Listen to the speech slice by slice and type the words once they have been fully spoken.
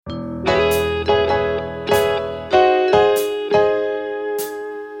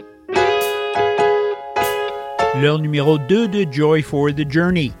leur numéro 2 de Joy for the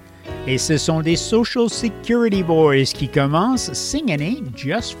Journey. Et ce sont des Social Security Boys qui commencent Singing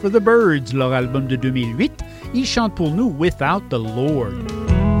Just for the Birds, leur album de 2008. Ils chantent pour nous Without the Lord.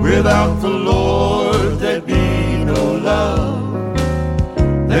 Without the Lord, there'd be no love.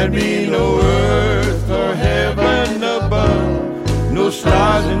 There'd be no earth or heaven above. No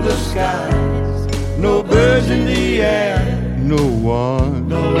stars in the skies, no birds in the air. No one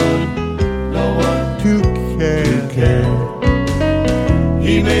to care.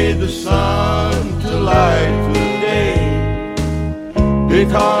 He made the sun to light the day.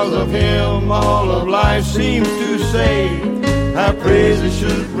 Because of him all of life seems to say, our praises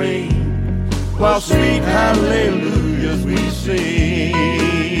should ring, while sweet hallelujahs we sing.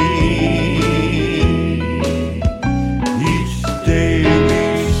 Each day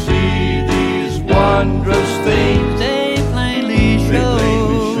we see these wondrous things. They plainly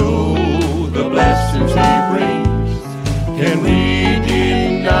show the blessings he brings. Can we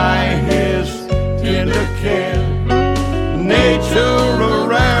deny his tender care? Nature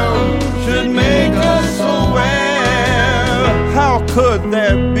around should make us aware. How could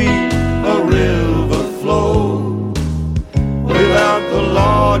there be a river flow? Without the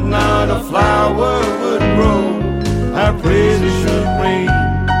Lord not a flower would grow. Our praises should ring,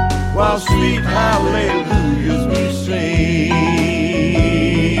 while sweet hallelujahs we sing.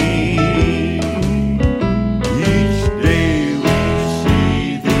 Each day we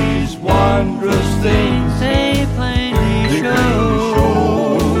see these wondrous things. They plainly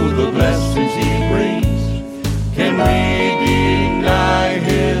show the blessings he brings. Can we deny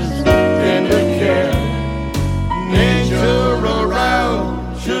his tender care? Nature around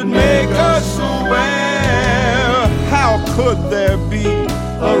should make us aware. How could there be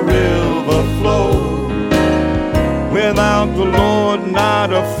a river flow? Without the Lord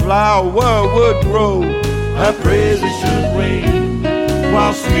not a flower would grow. Our praises should ring,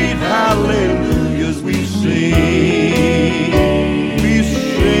 while sweet hallelujahs we sing. We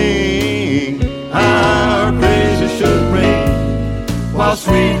sing. Our praises should ring, while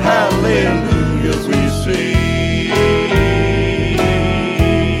sweet hallelujahs we sing.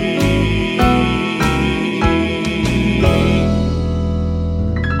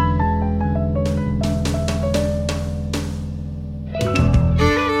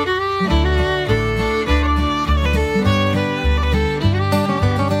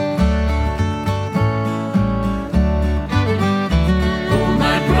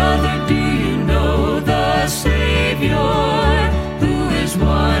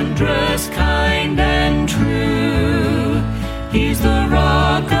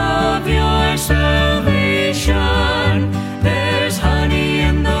 There's honey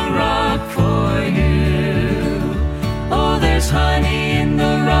in the rock for you. Oh, there's honey in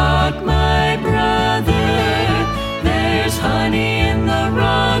the rock, my brother. There's honey in the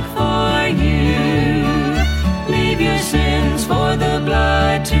rock for you. Leave your sins for the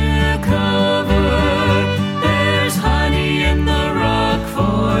blood to cover. There's honey in the rock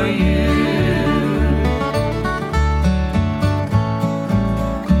for you.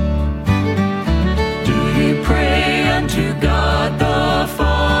 To God the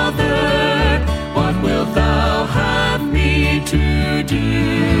Father, what wilt thou have me to do?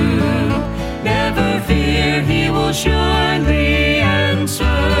 Never fear, he will surely answer.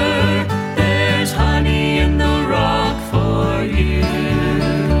 There's honey in the rock for you.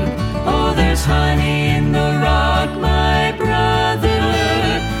 Oh, there's honey in the rock, my brother.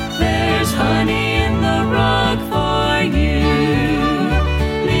 There's honey in the rock for you.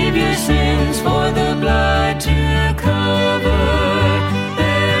 Leave your sins for the blood to cover.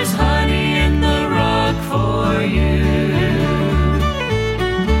 There's honey in the rock for you.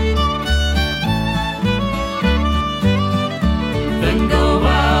 Then go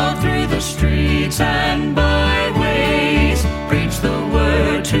out through the streets and byways, preach the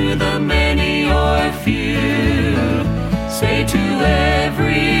word to the many or few. Say to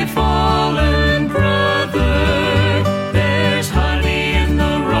every fallen brother, there's honey in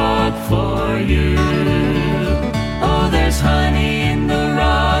the rock for you. Oh, there's honey in the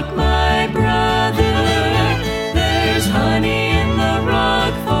rock, my brother. There's honey in the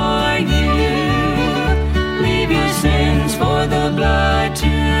rock for you. Leave your sins for the blood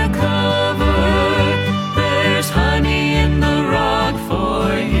to cover. There's honey in the rock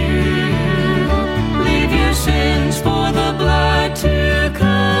for you. Leave your sins for the blood to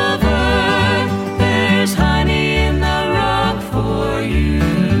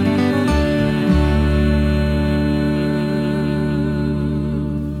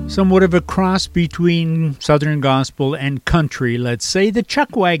Somewhat of a cross between Southern Gospel and country, let's say. The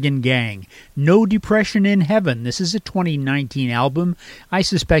Chuckwagon Gang, No Depression in Heaven. This is a 2019 album. I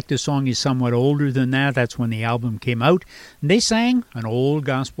suspect the song is somewhat older than that. That's when the album came out. And they sang an old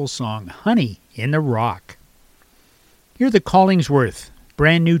gospel song, Honey in the Rock. Hear the Collingsworth,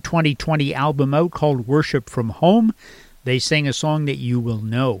 brand new 2020 album out called Worship from Home. They sang a song that you will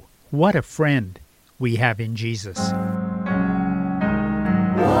know. What a friend we have in Jesus.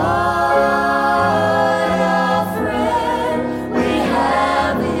 What a friend we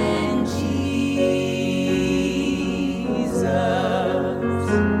have in Jesus.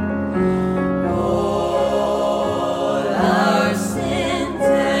 All our sins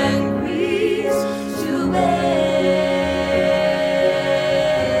and griefs to bear.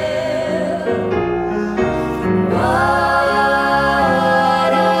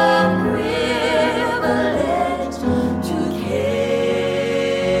 What a privilege to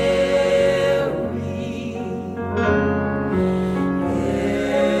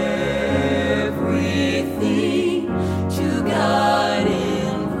everything to God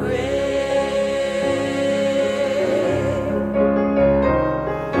in prayer.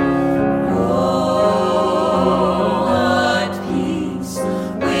 Oh, what peace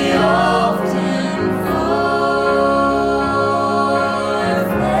we often forfeit.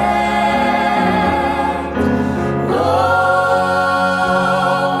 Oh,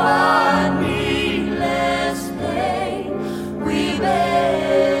 what needless pain we bear.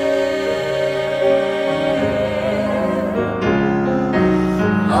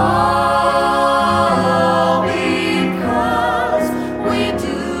 All because we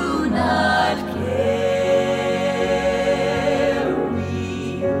do not carry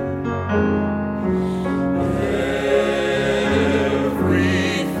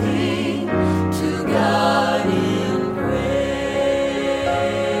everything to God in prayer.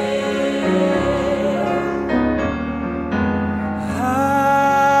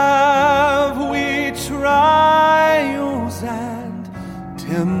 Have we trials and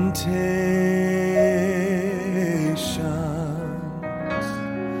temptations?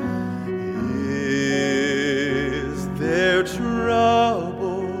 Is there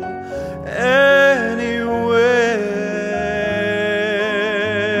trouble anywhere?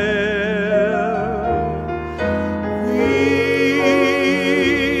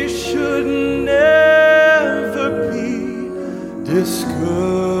 We should never be discouraged.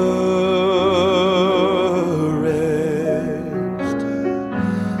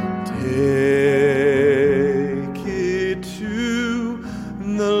 Take it to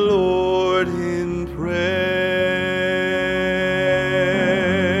the Lord in prayer.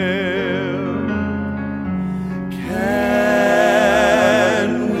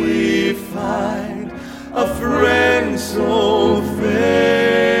 Can we find a friend so faithful,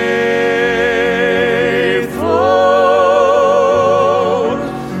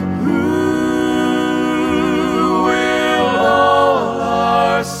 who will all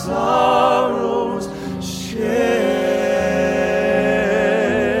our sorrows share?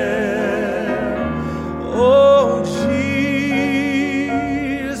 Oh,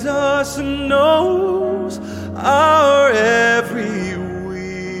 Jesus knows our every weakness.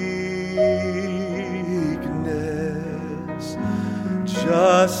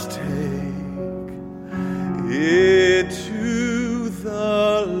 Just take it to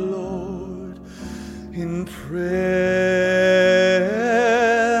the Lord in prayer.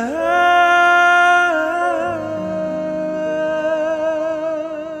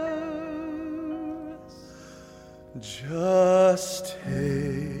 Just take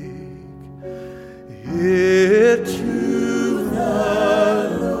it to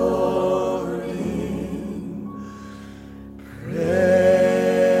the Lord in prayer.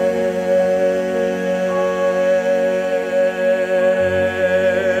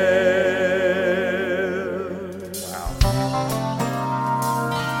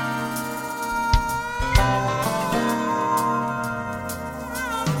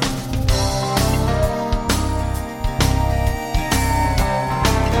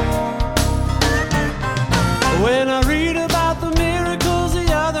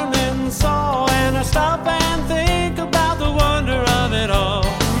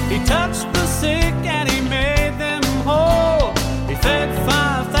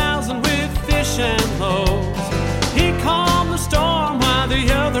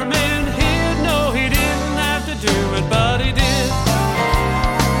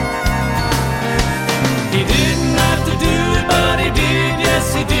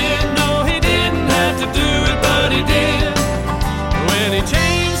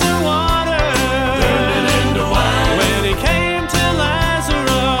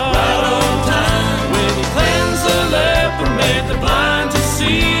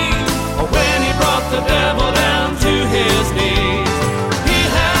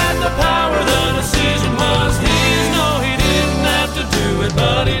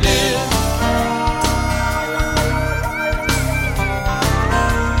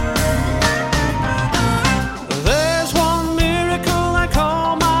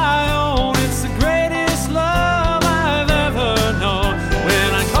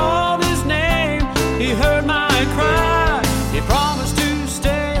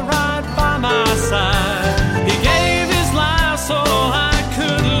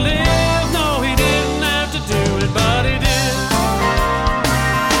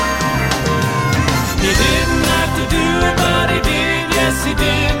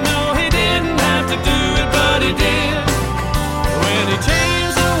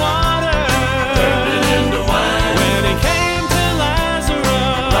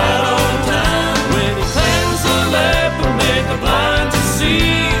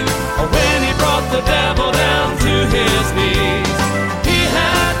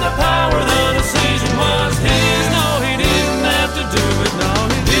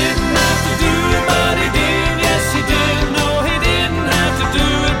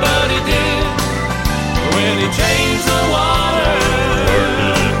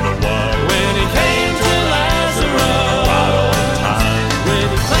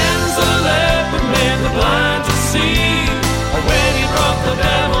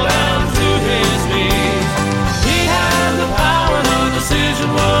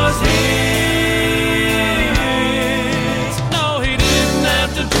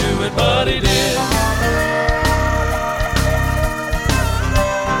 but he did.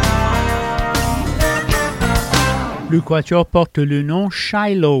 Le quatuor porte le nom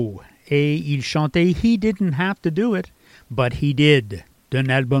Shiloh et il chantait He Didn't Have to Do It, But He Did, d'un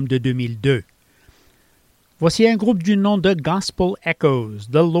album de 2002. Voici un groupe du nom de Gospel Echoes,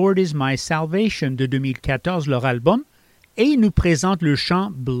 The Lord is My Salvation de 2014, leur album, et il nous présente le chant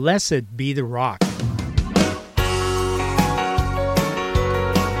Blessed Be the Rock.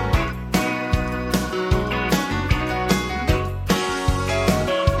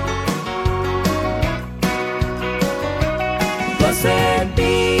 Blessed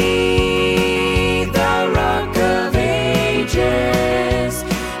be the rock of ages,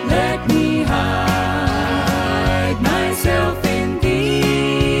 let me hide myself in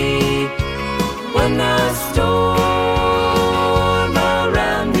thee. When the storm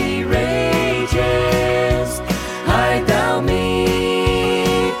around me rages, hide thou me,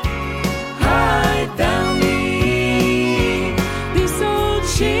 hide thou me. This old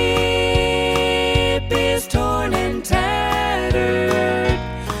ship is torn and tattered,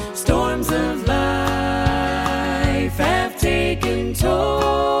 storms of life have taken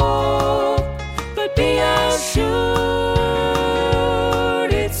toll, but be assured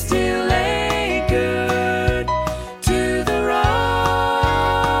it's still anchored to the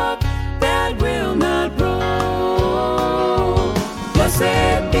rock that will not roll.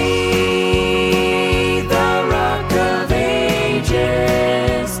 Blessed be the rock of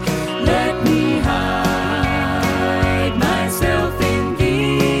ages, let me hide myself in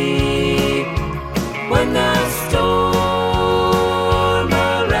thee. When the storm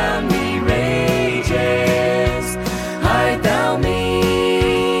around me rages, hide thou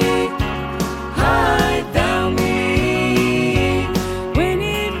me, hide thou me. When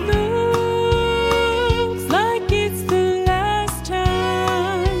it looks like it's the last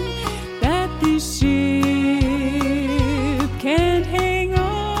time that this ship can't hang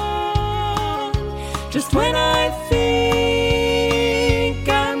on, just when I think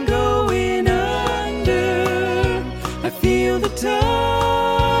I'm going under, I feel the touch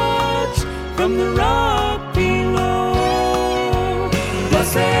from the rock below.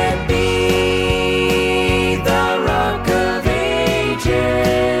 Blessed be the rock of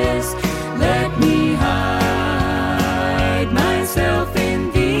ages, let me hide myself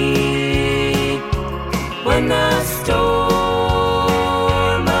in thee. When the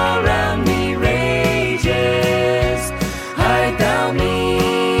storm around me rages, hide thou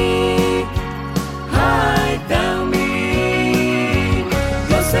me, hide thou me.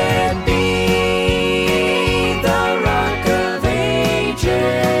 Blessed be the rock of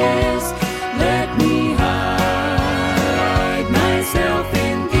ages, let me hide myself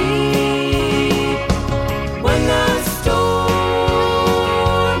in thee. When the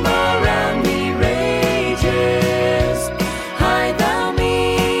storm around me rages, hide thou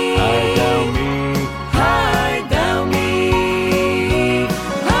me, hide thou me, hide thou me,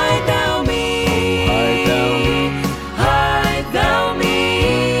 hide thou me, hide thou me, hide thou me.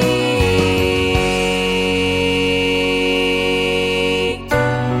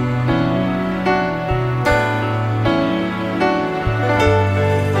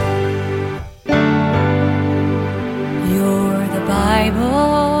 You're the Bible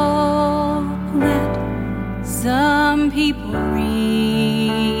that some people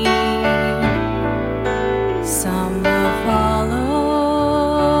read. Some will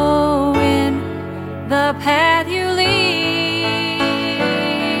follow in the path you lead.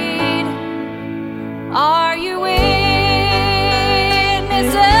 Are you witness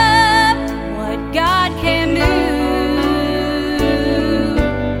of what God can do?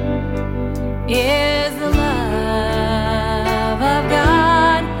 Is the love of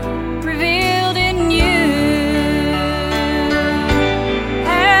God revealed in you?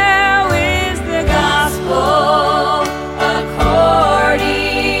 How is the gospel according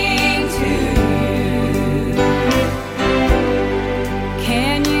to you?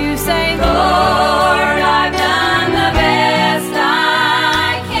 Can you say, Lord, I've done the best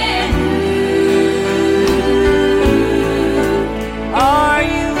I can do? Are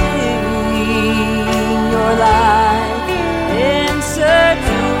you living your life in such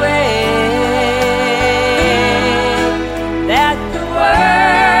a way that the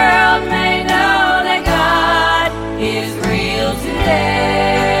world may know that God is real today?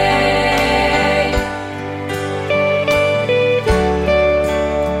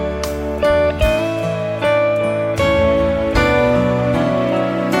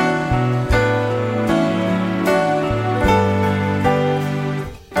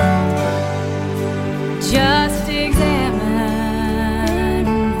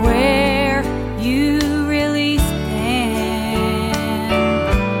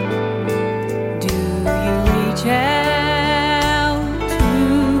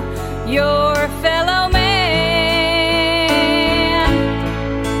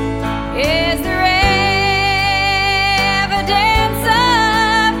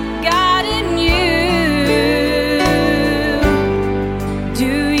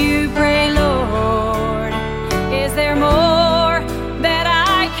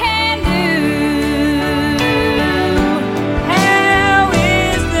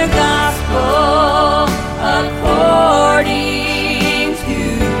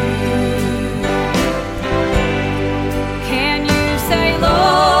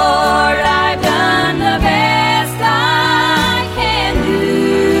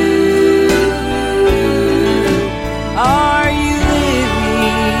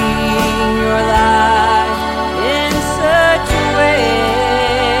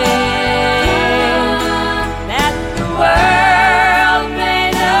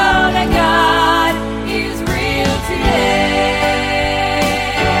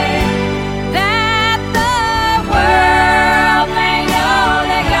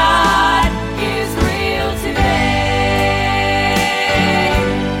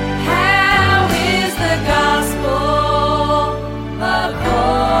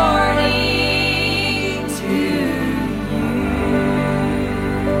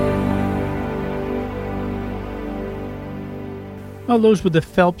 Well, those were the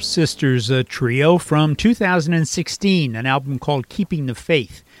Phelps Sisters, a trio from 2016, an album called Keeping the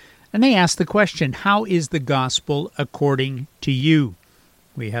Faith. And they asked the question, how is the gospel according to you?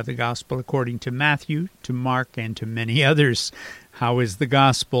 We have the gospel according to Matthew, to Mark, and to many others. How is the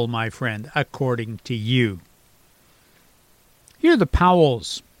gospel, my friend, according to you? Here are the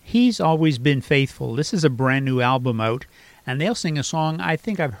Powells. He's Always Been Faithful. This is a brand new album out, and they'll sing a song, I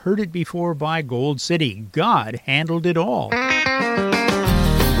think I've heard it before, by Gold City. God Handled It All.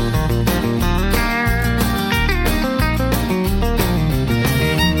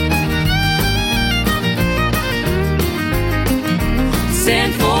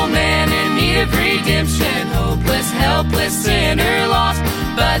 Sinful man in need of redemption, hopeless, helpless, sinner lost.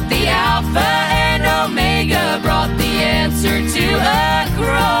 But the Alpha and Omega brought the answer to a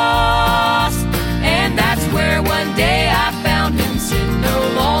cross. And that's where one day I found him. Sin no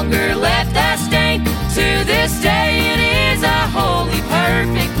longer left a stain. To this day it is a holy,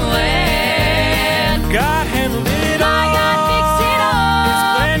 perfect plan. God handled it all. My God fixed it all. His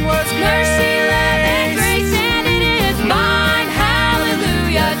plan was Mercy, love, and grace, and it is mine.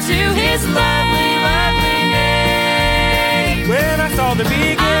 Hallelujah to his lovely, lovely name. When I saw the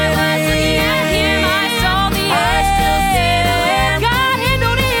beginning, I was looking at him, I saw the end. Still still, God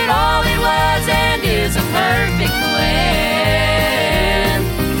handled it all. It was and is a perfect plan.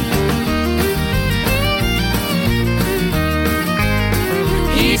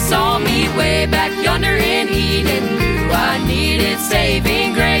 He saw me way back yonder in Eden, knew I needed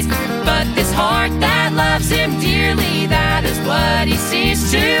saving grace. But this heart that loves him dearly, that is what he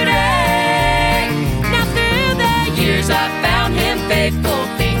sees today. Now through the years I've found him faithful,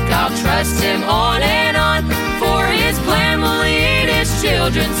 think I'll trust him on and on. For his plan will lead his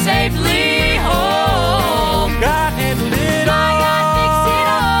children safely home. God handled it My all. God fixed it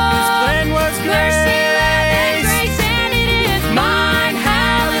all. His plan was Mercy, love, and grace. grace, and it is mine.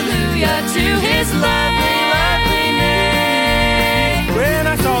 Hallelujah to his lovely, lovely name. When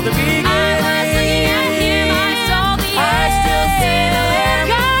I saw the beginning, I was looking at him, I saw the end. Still still,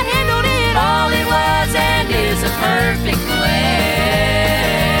 God handled it all. It was and is a perfect plan.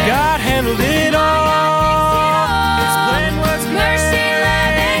 God handled it all. His plan was Mercy,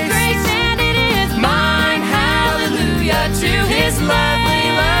 love, and grace, and it is mine. Hallelujah to his lovely,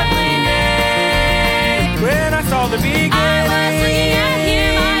 lovely name. When I saw the beginning, I was looking at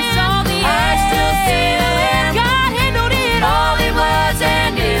him, I saw the end. Still still, God handled it all. It was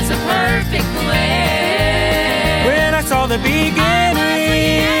and is a perfect plan. when I saw the beginning, I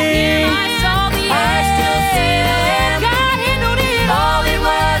saw the end. Still still, God handled it all. It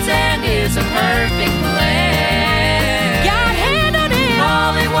was and is a perfect plan. God handled it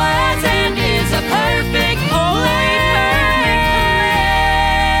all. It was and is a perfect plan.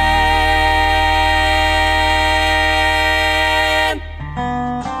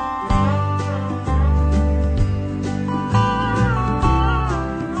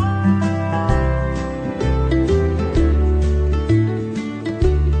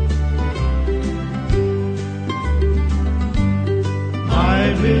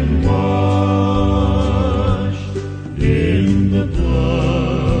 I've been washed in the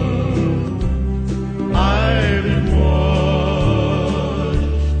blood. I've been washed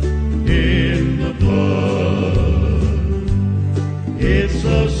in the blood. It's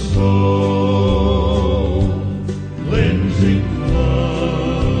a soul cleansing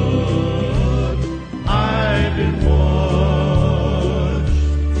flood. I've been washed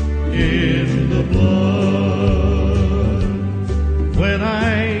in the blood. When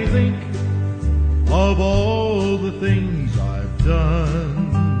I think of all the things I've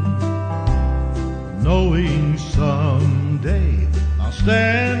done, knowing someday I'll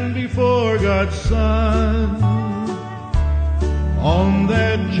stand before God's Son, on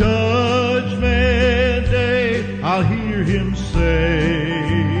that judgment day I'll hear him say,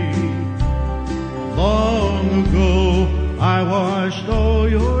 long ago I washed all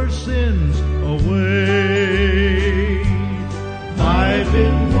your sins away. I've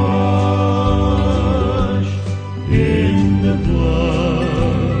been washed in the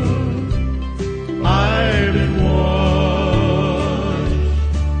blood. I've been washed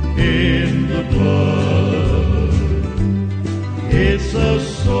in the blood. It's a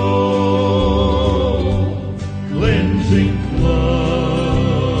soul cleansing flood.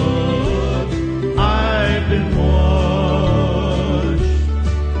 I've been washed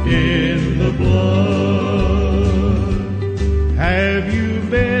in the blood. Have you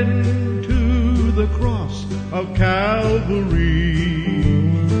been to the cross of Calvary?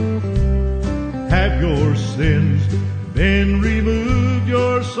 Have your sins been removed,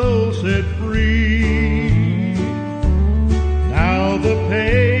 your soul set free? Now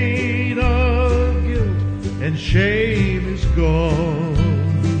shame is gone.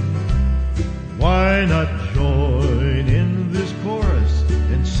 Why not join in this chorus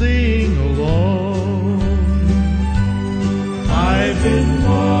and sing along? I've been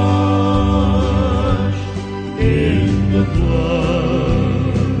washed in the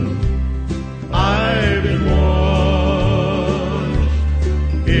blood. I've been washed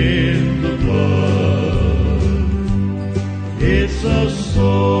in the blood. It's a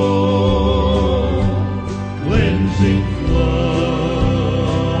soul cleansing flood.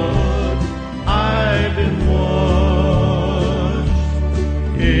 I've been washed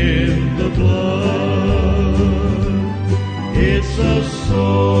in the blood. It's a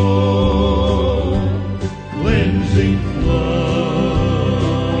soul cleansing flood.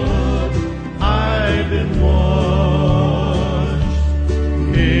 I've been washed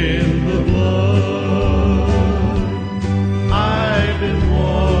in the blood. I've been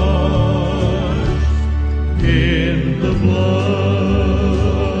washed in the blood.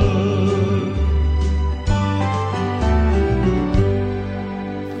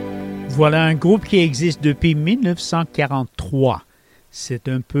 Voilà un groupe qui existe depuis 1943. C'est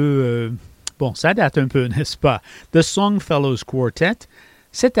un peu... bon, ça date un peu, n'est-ce pas? The Songfellows Quartet.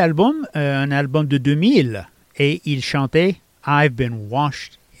 Cet album, un album de 2000, et il chantait I've Been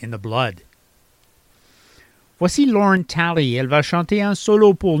Washed in the Blood. Voici Lauren Talley. Elle va chanter un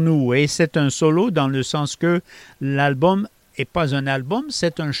solo pour nous, et c'est un solo dans le sens que l'album n'est pas un album,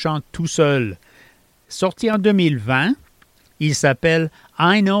 c'est un chant tout seul. Sorti en 2020, il s'appelle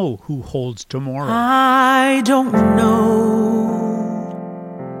I Know Who Holds Tomorrow. I don't know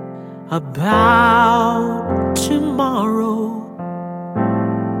about tomorrow.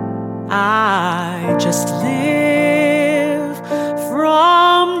 I just live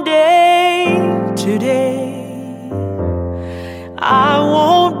from day to day. I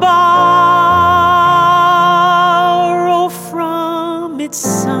won't borrow from its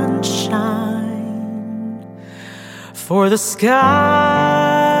sunshine, for the skies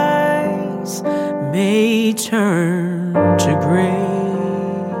may turn to gray.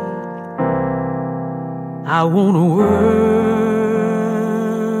 I won't worry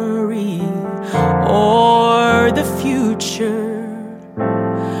or the future,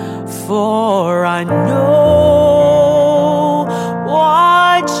 for I know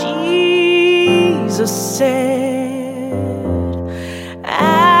what Jesus said.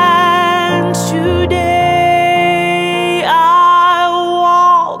 And today I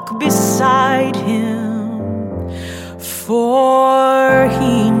walk beside him, for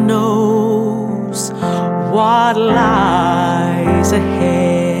he knows what lies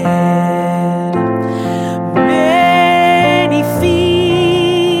ahead. Many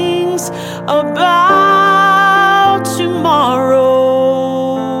things about tomorrow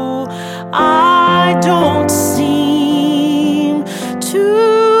I don't seem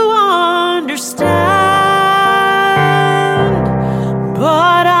to understand,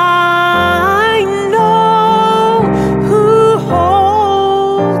 but I know who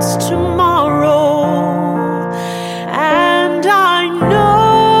holds tomorrow. And I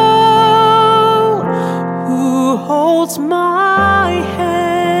know who holds my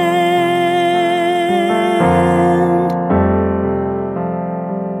hand.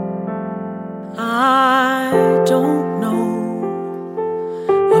 I don't know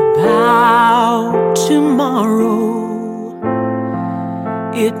about tomorrow.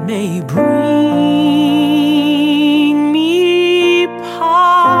 It may bring me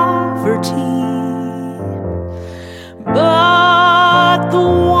poverty, but the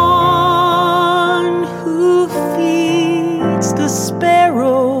one who feeds the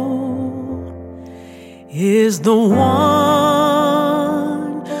sparrow is the one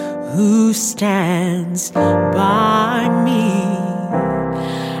who stands by me.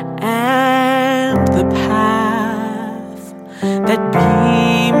 And the path that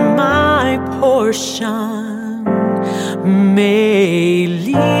be my portion may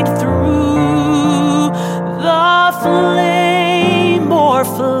lead through the flame or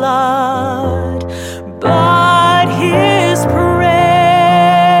flood, but his presence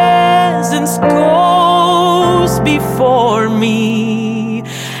goes before me,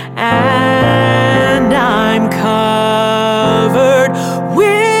 and I'm covered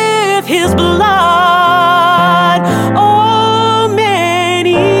with his blood. Oh,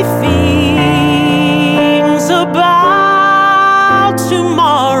 many things about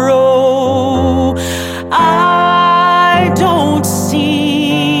tomorrow I don't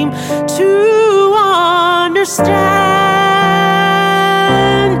seem to understand,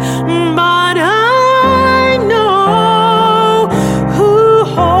 but I know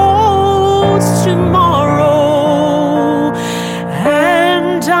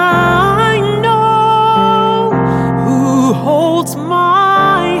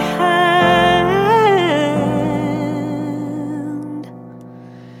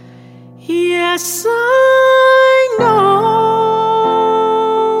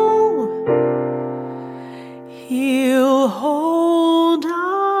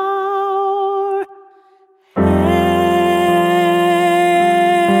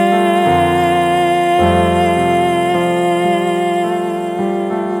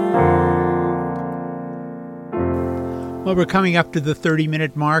we're coming up to the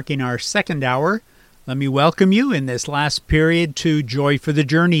 30-minute mark in our second hour, let me welcome you in this last period to Joy for the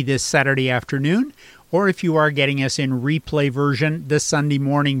Journey this Saturday afternoon, or if you are getting us in replay version, the Sunday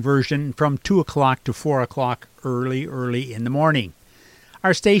morning version from 2 o'clock to 4 o'clock early in the morning.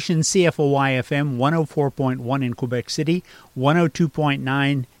 Our station CFOY-FM 104.1 in Quebec City,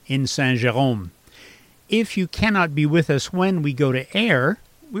 102.9 in Saint-Jérôme. If you cannot be with us when we go to air,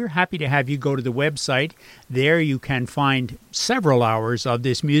 we're happy to have you go to the website. There you can find several hours of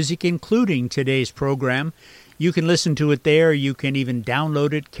this music, including today's program. You can listen to it there. You can even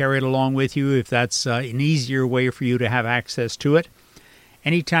download it, carry it along with you if that's an easier way for you to have access to it.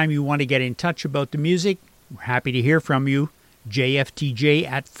 Anytime you want to get in touch about the music, we're happy to hear from you.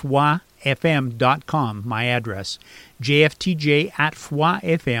 JFTJ@foifm.com, my address.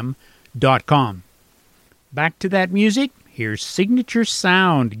 JFTJ@foifm.com. Back to that music. Here's Signature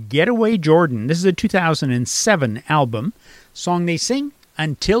Sound, Getaway Jordan. This is a 2007 album. Song they sing,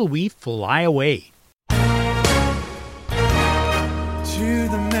 Until We Fly Away. To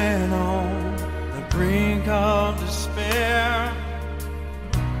the man on the brink of despair,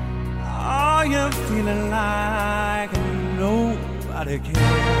 are you feeling like nobody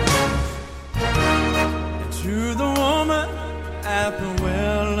cares? And to the woman at the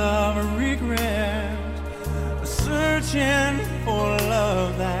well of regret, searching for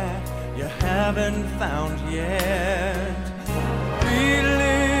love that you haven't found yet,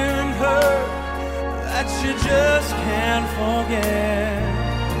 feeling hurt that you just can't forget.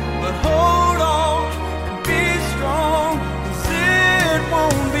 But hold on and be strong, 'cause it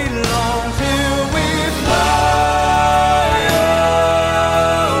won't be long till we fly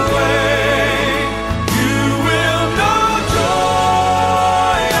away. You will know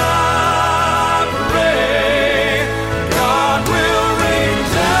joy, I pray. God will rain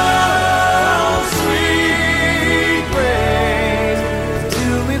down sweet grace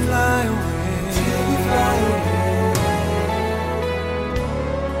till we fly away. Till we fly away.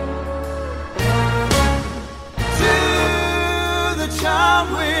 To the child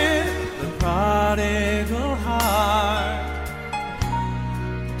with the prodigal heart,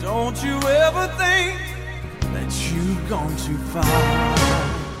 don't you ever think that you've gone too far.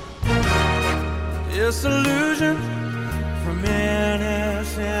 Disillusion from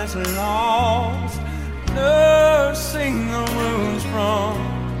innocence lost, nursing the wounds from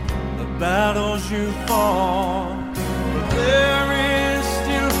the battles you fought. But there is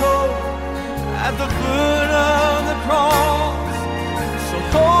still hope at the foot of the cross, so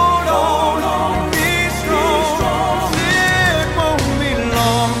hold on, be strong, 'cause it won't be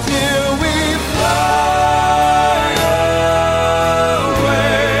long till we fly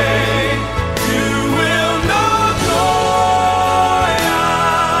away. You will know joy, I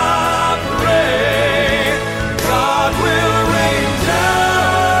pray. God will rain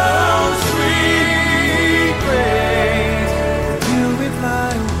down sweet grace till we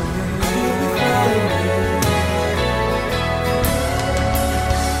fly away.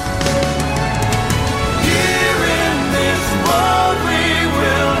 Here in this world we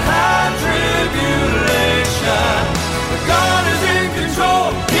will have tribulation, but God is in control.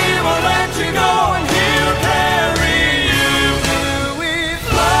 He will let you go and He'll carry you till we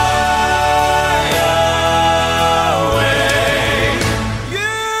fly away.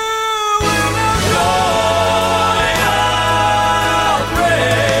 You will know joy, I'll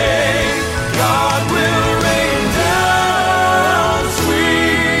pray. God will rain down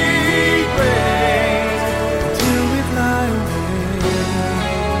sweet grace till we fly away.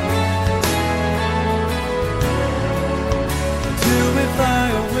 Till we fly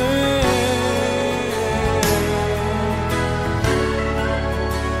away.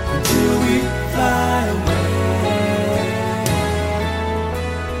 Till we fly away.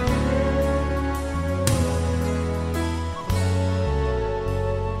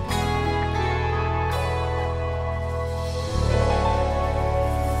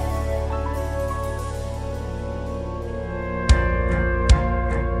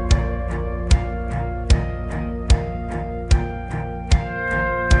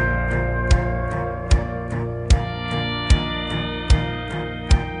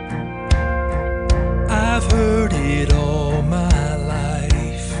 I've heard it all my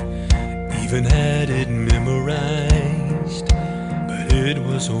life, even had it memorized, but it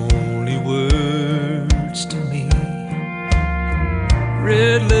was only words to me.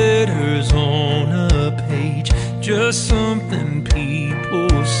 Red letters on a page, just something people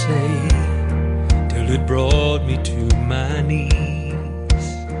say, till it brought me to my knees.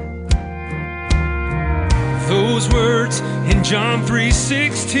 Those words in John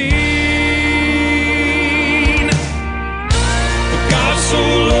 3:16. so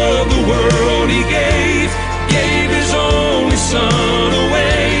loved the world He gave His only Son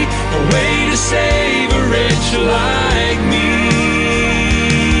away to save a wretch like me.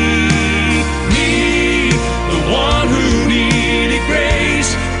 Me, the one who needed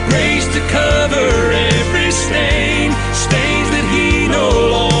grace to cover every stain, stains that He no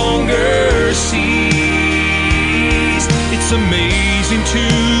longer sees. It's amazing to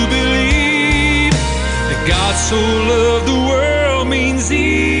believe that God so loved the world means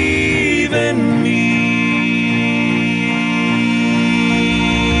even me.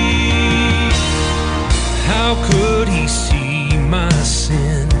 How could He see my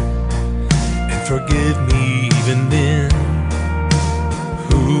sin and forgive me even then?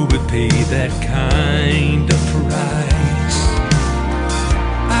 Who would pay that kind of price?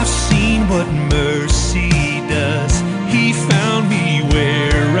 I've seen what mercy does. He found me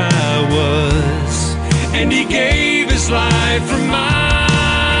where I was, and He gave His life for mine.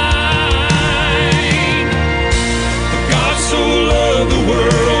 For God so loved the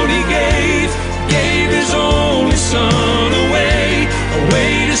world He gave His only Son away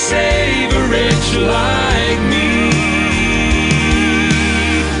to save a wretch like me.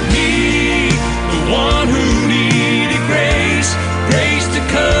 One who needed grace to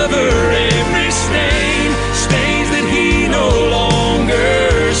cover every stain, stains that He no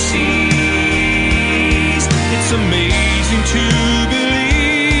longer sees. It's amazing to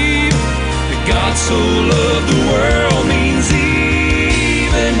believe that God so loved the world means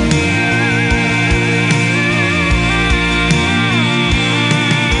even me.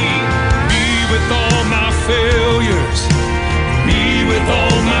 Me with all my failures, me with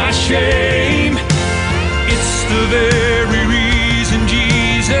all my shame. It's the very reason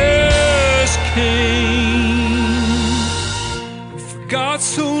Jesus came. For God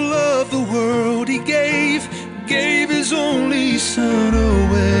so loved the world He gave His only Son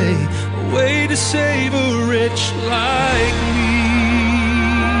away to save a wretch like me.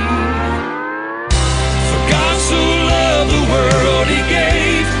 For God so loved the world He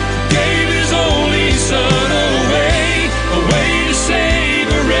gave His only Son away to save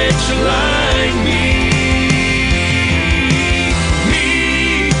a wretch like me.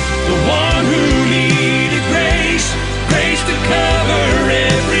 Cover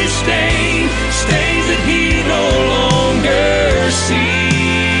every stain, stains that He no longer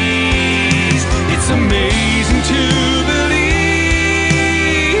sees. It's amazing to believe.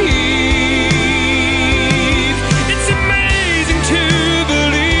 It's amazing to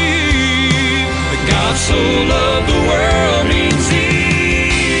believe that God so loved the world means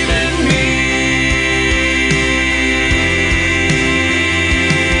even me.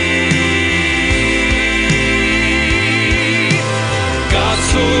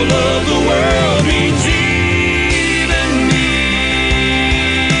 So love the world means even me.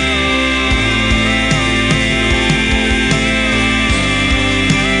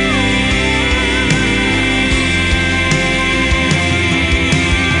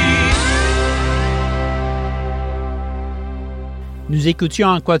 Nous écoutions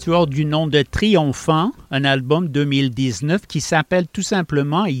un quatuor du nom de Triomphant, un album 2019 qui s'appelle tout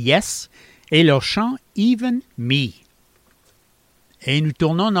simplement Yes, et leur chant Even Me. Et nous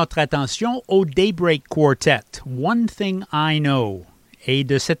tournons notre attention au Daybreak Quartet, One Thing I Know. Et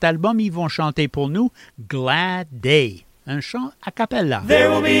de cet album, ils vont chanter pour nous Glad Day, un chant a cappella. There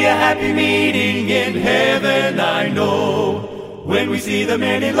will be a happy meeting in heaven, I know, when we see the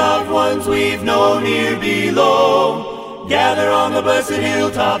many loved ones we've known here below, gather on the blessed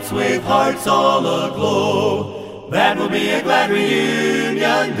hilltops with hearts all aglow. That will be a glad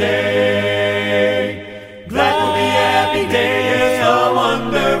reunion day. That will be a happy day, yes, a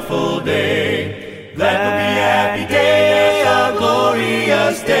wonderful day. That will be a happy day, yes, a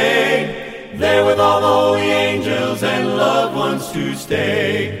glorious day. There with all the holy angels and loved ones to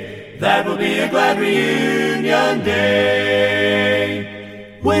stay. That will be a glad reunion day.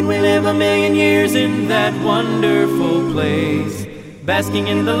 When we live 1,000,000 years in that wonderful place, basking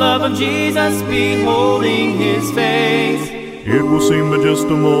in the love of Jesus, beholding His face, it will seem but just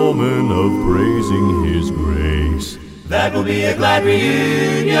a moment of praising His grace. That will be a glad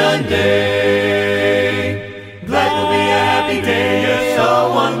reunion day. That will be a happy day, yes, a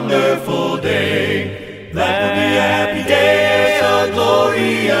wonderful day. That will be a happy day, yes, a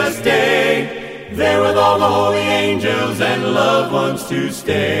glorious day. There with all the holy angels and loved ones to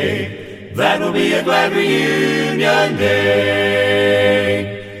stay. That will be a glad reunion day.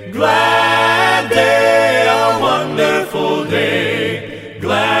 Glad day, a wonderful day.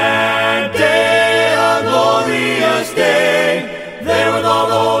 Glad day, a glorious day. There with all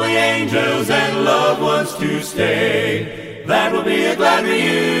the holy angels and loved ones to stay. That will be a glad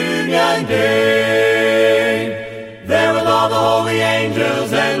reunion day. There with all the holy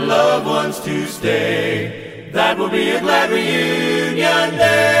angels and loved ones to stay. That will be a glad reunion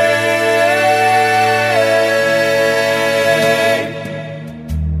day.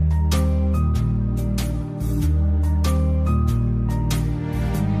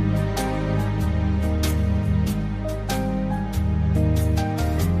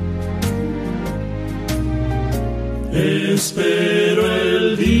 Espero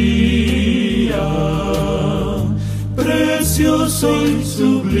el día precioso y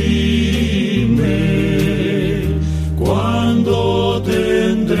sublime, cuando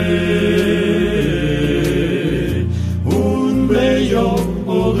tendré un bello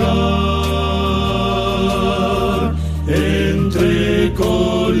hogar entre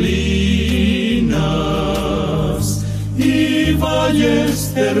colinas y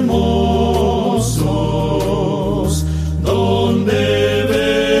valles hermosos, donde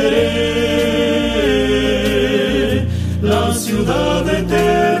veré la ciudad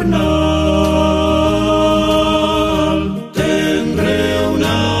eterna. Tendré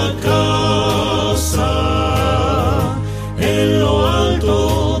una casa en lo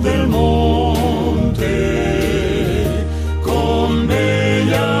alto del monte, con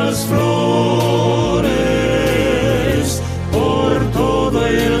bellas flores por todo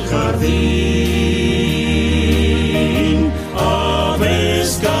el jardín,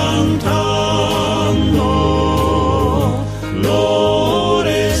 aves cantando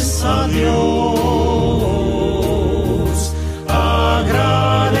loores a Dios, agradecidos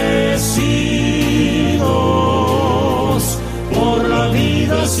por la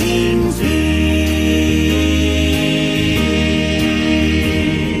vida sin fin.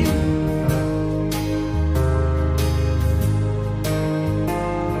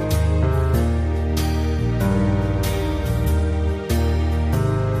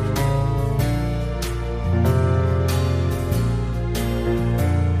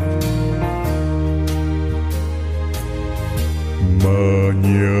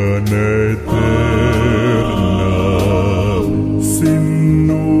 Mañana eterna, sin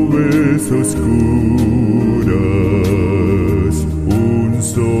nubes oscuras, un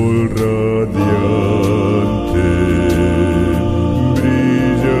sol radiante,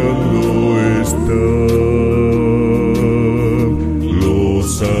 brillando está. Los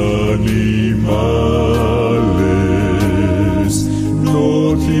animales no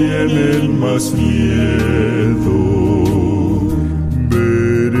tienen más miedo.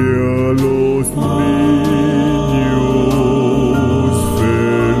 Los niños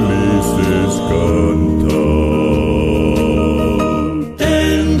felices cantar.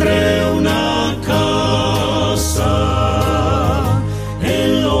 Tendré una casa en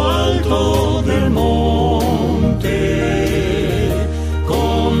lo alto del monte,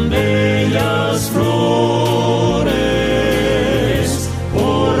 con bellas flores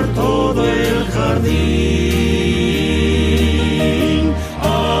por todo el jardín,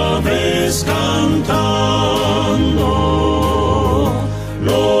 cantando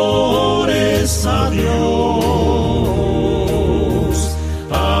loores a Dios,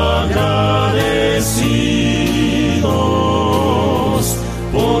 agradecidos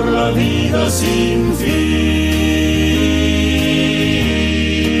por la vida sin fin.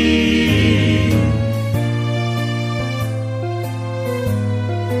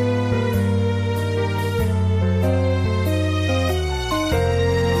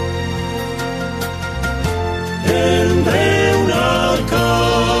 Tendré una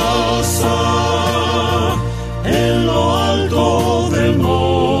casa en lo alto del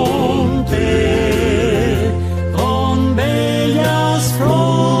monte, con bellas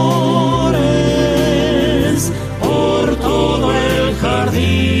flores por todo el jardín,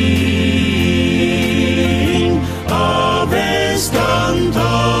 aves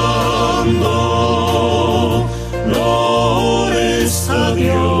cantando loores a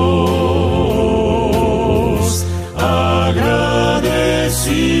Dios, agradecidos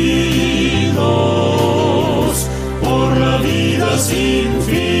por la vida sin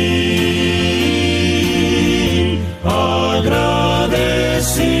fin, agradecidos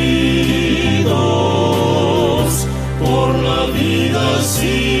por la vida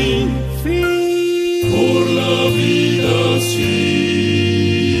sin fin, por la vida sin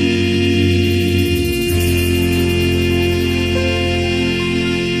fin.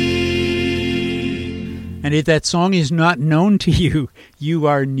 And if that song is not known to you, you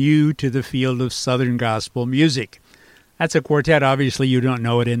are new to the field of Southern gospel music. That's a quartet. Obviously, you don't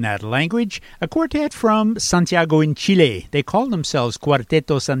know it in that language. A quartet from Santiago in Chile. They call themselves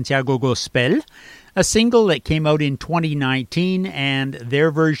Cuarteto Santiago Gospel. a single that came out in 2019, and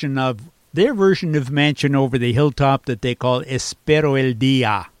their version of Mansion Over the Hilltop that they call Espero el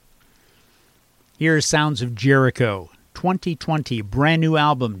Dia. Here are Sounds of Jericho, 2020, brand new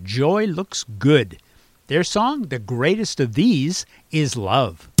album, Joy Looks Good. Their song, the greatest of these, is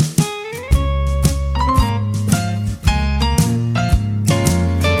Love.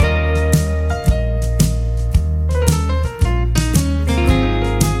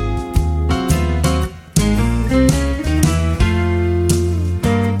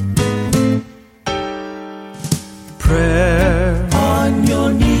 Prayer on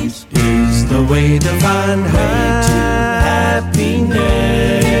your knees is the way to find happiness.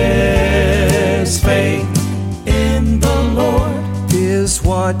 Faith in the Lord is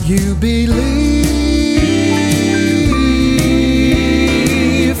what you believe.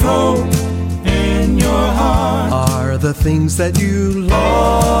 Hope in your heart are the things that you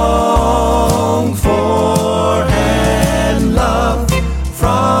long for, and love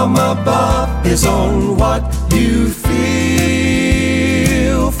from above is on what you feel.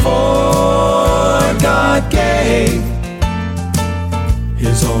 For God gave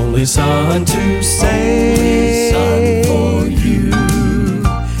His only Son to save for you.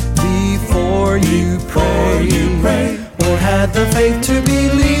 Before you pray, or had the faith to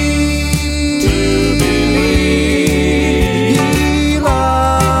believe. He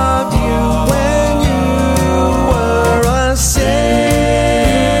loved you when you were a sinner.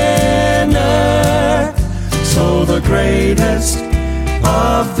 So the greatest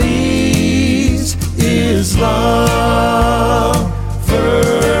of these is love.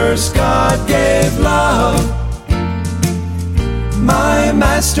 First God gave love, my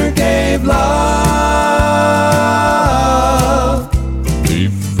Master gave love.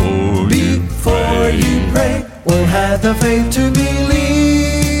 Before you pray, or had the faith to believe.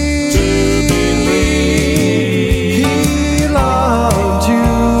 He loved you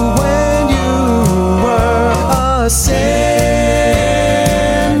when you were a sinner.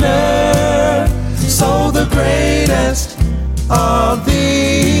 So the greatest of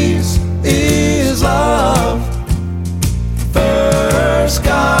these is love. First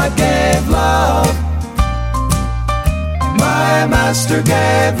God gave love, my Master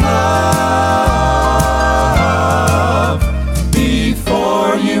gave love.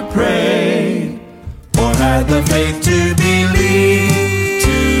 Before you prayed, or had the faith to believe.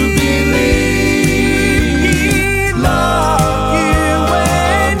 He loved you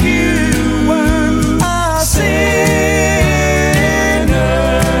when you were a sinner.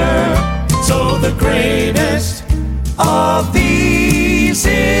 So the greatest of these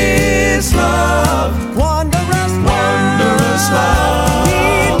is love. Wondrous love.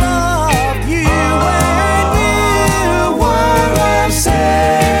 He loved you when you were a sinner.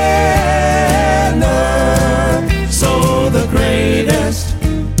 So the greatest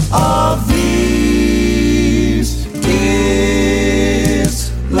of these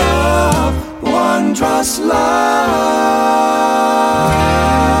is love. Wondrous love.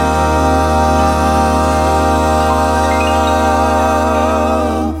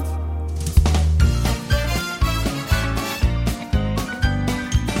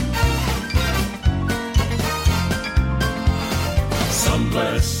 Some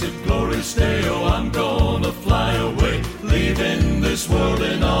blessed glorious day, oh, I'm gonna fly away, leaving this world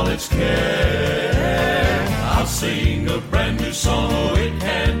and all its care. I'll sing a brand new song, oh, it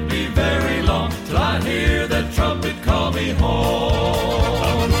can't be very long till I hear that trumpet call me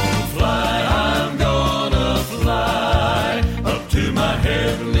home. I'm gonna fly up to my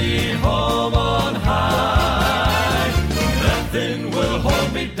heavenly home on high. Nothing will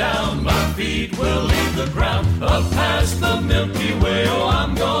hold me down, my feet will leave the ground, up past the Milky Way. Oh,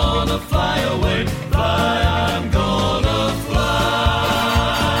 I'm gonna fly away, I'm gonna fly.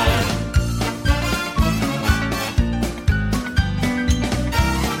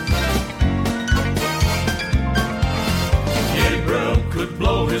 Gabriel could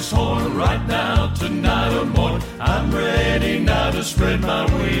blow his horn right now, tonight or morn. I'm ready now to spread my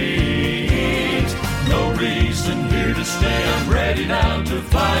wings. No reason here to stay, I'm ready now to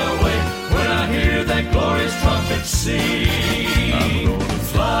fly away when I hear that glorious trumpet sing.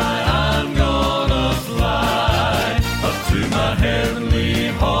 I'm gonna fly up to my heavenly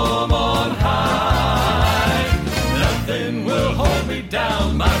home on high. Nothing will hold me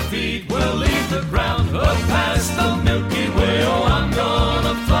down, my feet will leave the ground, up past the Milky Way. Oh, I'm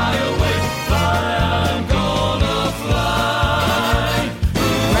gonna fly away, I'm gonna fly.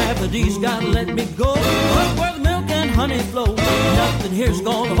 Gravity's gotta let me go up where the milk and honey flow. Nothing here's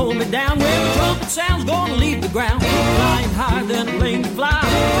gonna hold me down. When the trumpet sound's gonna leave the ground. Flying higher than a plane to fly to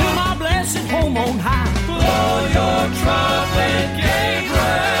my blessed home on high. Blow your trumpet, Gabriel.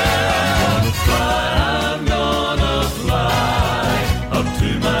 I'm gonna fly up to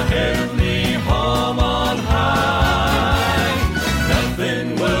my heavenly home on high. Nothing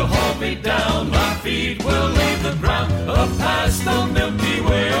will hold me down. My feet will leave the ground. Up past the Milky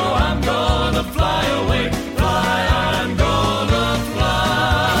Way. Oh, I'm gonna fly away. Fly, I'm gonna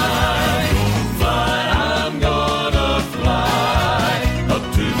fly. Fly, I'm gonna fly up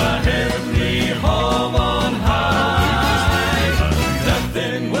to my heavenly home on high.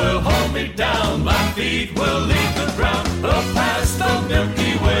 Nothing will hold me down. My feet will leave the ground. Up past the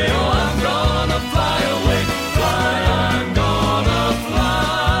Milky Way. Oh, I'm gonna fly away. Fly, I'm gonna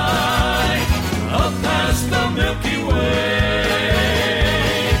fly up past the Milky Way.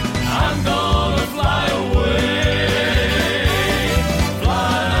 I'm gonna fly away.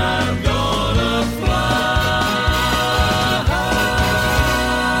 Fly, I'm gonna fly.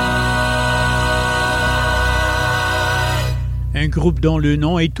 Un groupe dont le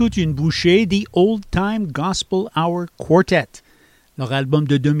nom est toute une bouchée, The Old Time Gospel Hour Quartet. Leur album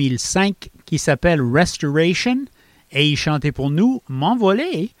de 2005 qui s'appelle Restoration, et ils chantaient pour nous «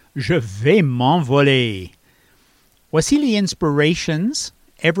 M'envoler, je vais m'envoler ». Voici les Inspirations,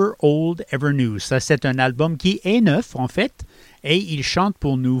 Ever Old, Ever New. Ça, c'est un album qui est neuf, en fait, et ils chantent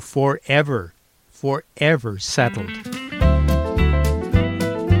pour nous Forever, Forever Settled.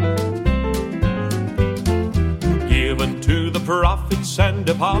 Given to the prophets and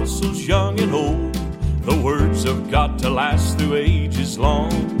apostles, young and old, the words of God to last through ages long.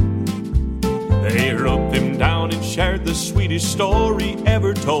 They wrote them down and shared the sweetest story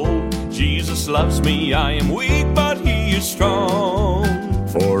ever told. Jesus loves me, I am weak, but He is strong.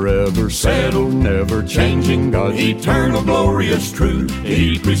 Forever settled, never changing, God's Eternal, glorious truth,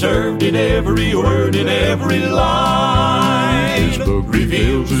 He preserved in every word, in every line. His book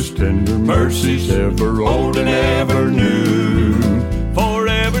reveals His tender mercies, ever old and ever new.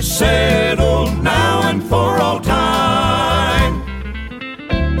 Forever Settled now and for all time.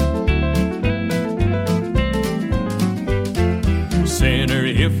 Sinner,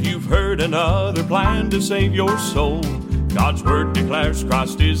 if you've heard another plan to save your soul, God's word declares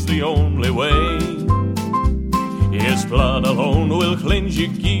Christ is the only way. His blood alone will cleanse you,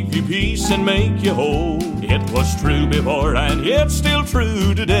 give you peace, and make you whole. It was true before and it's still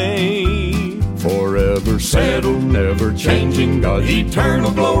true today. Forever settled, never changing, God's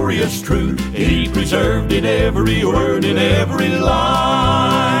Eternal, glorious truth, He preserved in every word, in every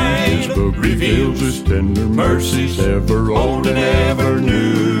line. His book reveals His tender mercies, ever old and ever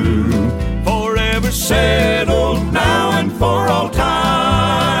new. Forever Settled now and for all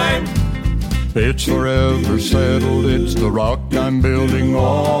time. It's forever settled, it's the rock I'm building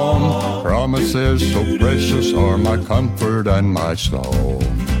on. Promises so precious are my comfort and my soul.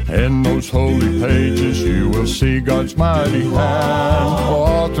 In those holy pages you will see God's mighty hand.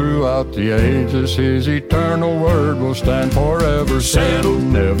 All throughout the ages His eternal word will stand. Forever settled,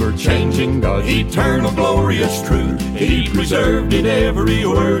 never changing, God's Eternal, glorious truth, He preserved in every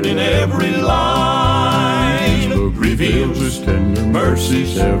word, in every line. His book reveals His tender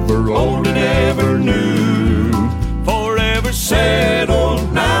mercies, ever old and ever new. Forever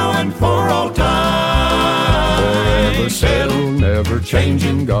Settled now and for all time. Forever settled, never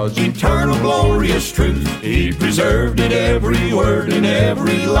changing, God's Eternal, glorious truth, He preserved in every word, in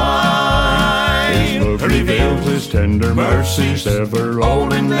every line. His book reveals His tender mercies, ever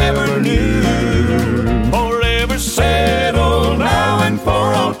old and ever new. Forever Settled now and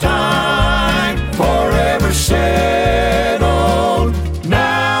for all time. Forever settled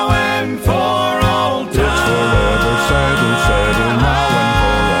now and for all time. It's forever settled, settled now and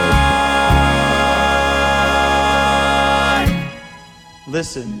for all time.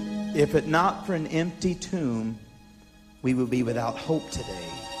 Listen, if it not for an empty tomb, we would be without hope today.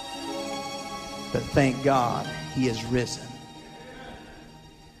 But thank God He is risen.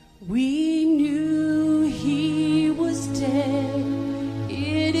 We knew He was dead.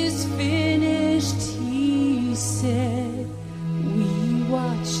 It is finished, He said. We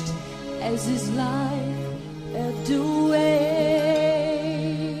watched as His life ebbed away.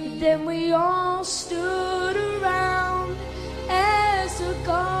 Then we all stood around as the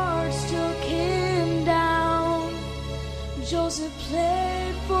guards took Him down. Joseph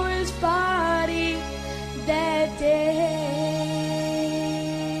pled for His body that day.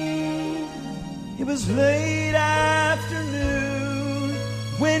 It was late afternoon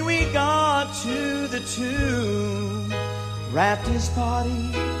when we got to the tomb, wrapped His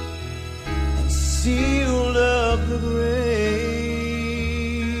body and sealed up of the grave.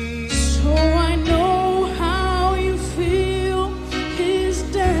 So I know how you feel. His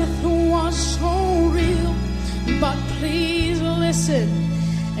death was so real. But please listen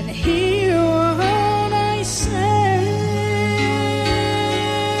and hear what I say.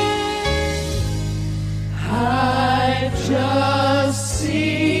 I've just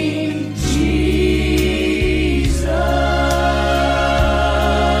seen Jesus.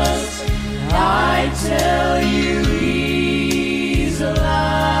 I tell you, he's alive.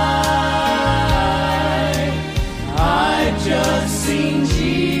 I've just seen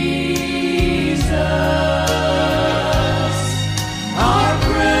Jesus, our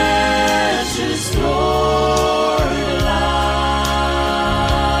precious Lord alive.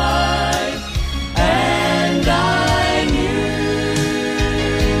 And I knew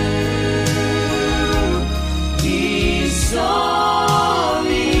he saw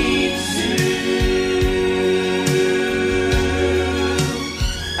me too.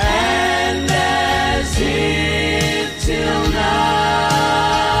 And as if till now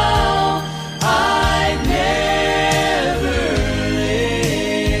I'd never lived.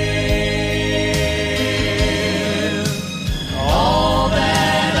 All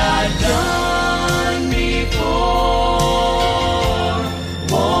that I've done before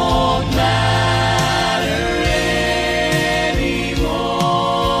won't matter anymore.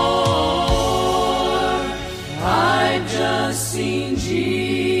 I've just seen Jesus,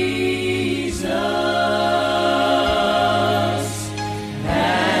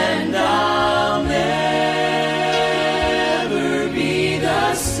 and I'll never be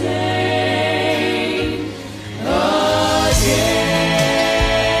the same again.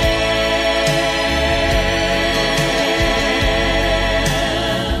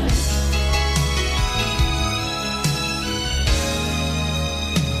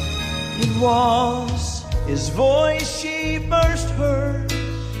 It was his voice she first heard,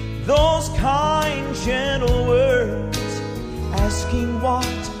 those kind, gentle words, asking what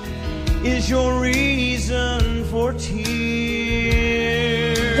is your reason for tears.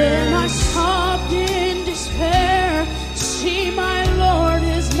 Then I sobbed in despair. See, my Lord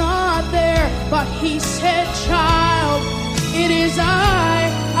is not there. But he said, child, it is I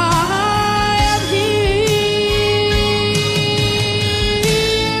am here.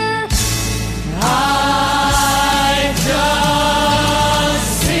 I've just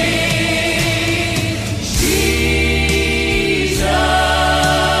seen Jesus.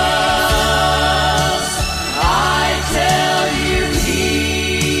 I tell you,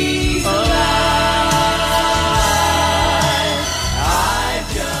 he's alive. I've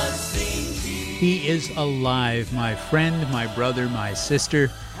just seen Jesus. He is alive, my friend, my brother, my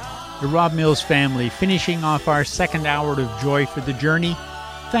sister. The Rob Mills family, finishing off our second hour of Joy for the Journey.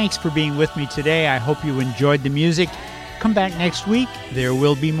 Thanks for being with me today. I hope you enjoyed the music. Come back next week. There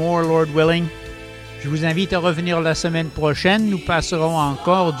will be more, Lord willing. Je vous invite à revenir la semaine prochaine. Nous passerons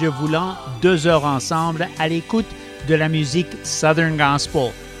encore, Dieu voulant, 2 heures ensemble à l'écoute de la musique Southern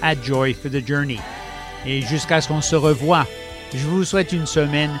Gospel à Joy for the Journey. Et jusqu'à ce qu'on se revoie, je vous souhaite une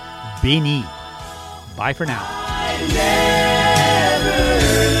semaine bénie. Bye for now.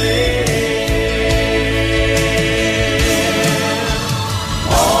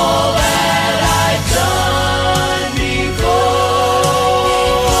 All that I've done before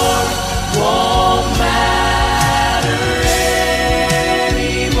won't matter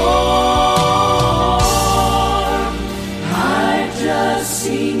anymore. I've just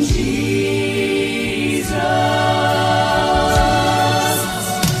seen Jesus.